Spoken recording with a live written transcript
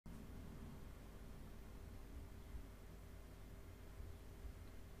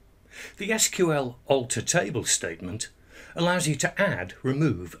The SQL alter table statement allows you to add,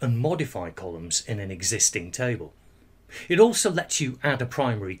 remove and modify columns in an existing table. It also lets you add a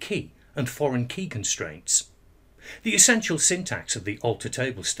primary key and foreign key constraints. The essential syntax of the alter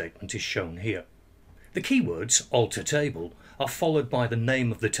table statement is shown here. The keywords alter table are followed by the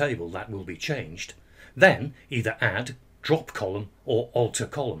name of the table that will be changed, then either add, drop column or alter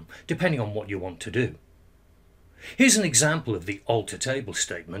column, depending on what you want to do. Here's an example of the alter table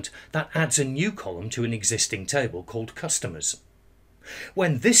statement that adds a new column to an existing table called customers.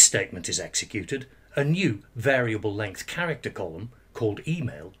 When this statement is executed, a new variable length character column called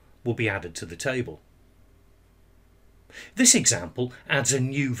email will be added to the table. This example adds a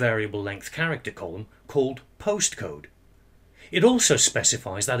new variable length character column called postcode. It also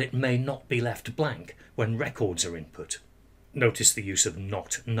specifies that it may not be left blank when records are input. Notice the use of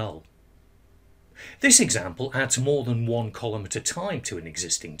not null. This example adds more than one column at a time to an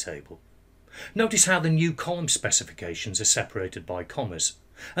existing table. Notice how the new column specifications are separated by commas,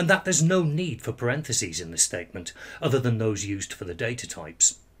 and that there's no need for parentheses in the statement other than those used for the data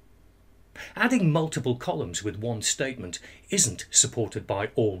types. Adding multiple columns with one statement isn't supported by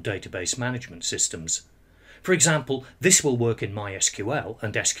all database management systems. For example, this will work in MySQL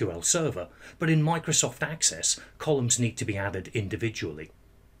and SQL Server, but in Microsoft Access, columns need to be added individually.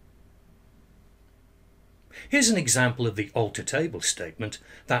 Here's an example of the alter table statement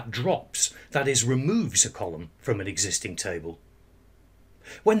that drops, that is, removes a column from an existing table.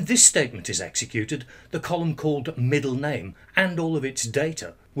 When this statement is executed, the column called middle name and all of its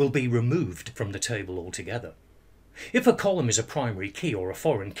data will be removed from the table altogether. If a column is a primary key or a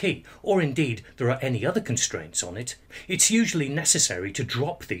foreign key, or indeed there are any other constraints on it, it's usually necessary to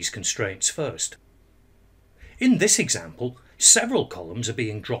drop these constraints first. In this example, several columns are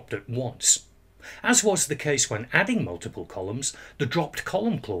being dropped at once. As was the case when adding multiple columns, the dropped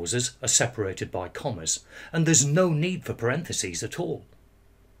column clauses are separated by commas, and there's no need for parentheses at all.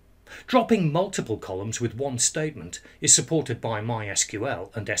 Dropping multiple columns with one statement is supported by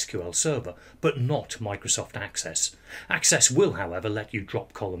MySQL and SQL Server, but not Microsoft Access. Access will, however, let you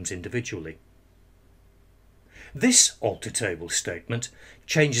drop columns individually. This alter table statement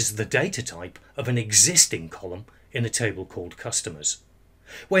changes the data type of an existing column in a table called customers.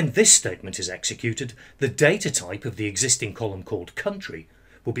 When this statement is executed, the data type of the existing column called country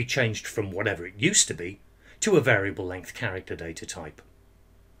will be changed from whatever it used to be to a variable length character data type.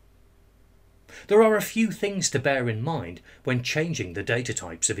 There are a few things to bear in mind when changing the data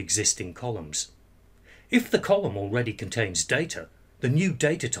types of existing columns. If the column already contains data, the new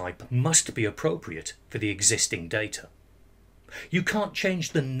data type must be appropriate for the existing data. You can't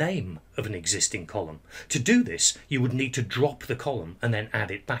change the name of an existing column. To do this, you would need to drop the column and then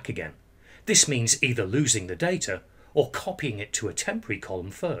add it back again. This means either losing the data or copying it to a temporary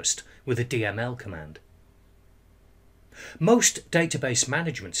column first with a DML command. Most database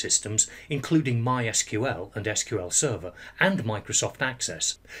management systems, including MySQL and SQL Server and Microsoft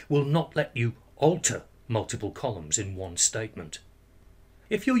Access, will not let you alter multiple columns in one statement.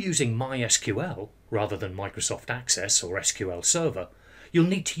 If you're using MySQL rather than Microsoft Access or SQL Server, you'll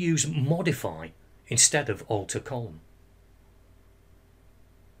need to use modify instead of alter column.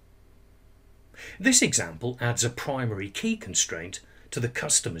 This example adds a primary key constraint to the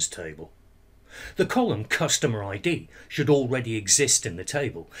customers table. The column customer ID should already exist in the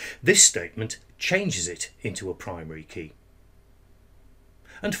table. This statement changes it into a primary key.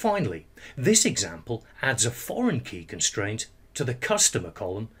 And finally, this example adds a foreign key constraint to the customer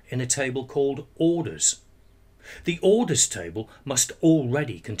column in a table called orders. The orders table must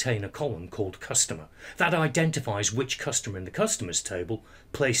already contain a column called customer that identifies which customer in the customers table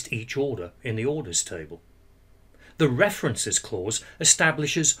placed each order in the orders table. The references clause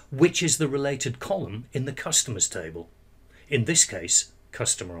establishes which is the related column in the customers table, in this case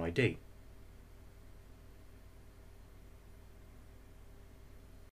customer ID.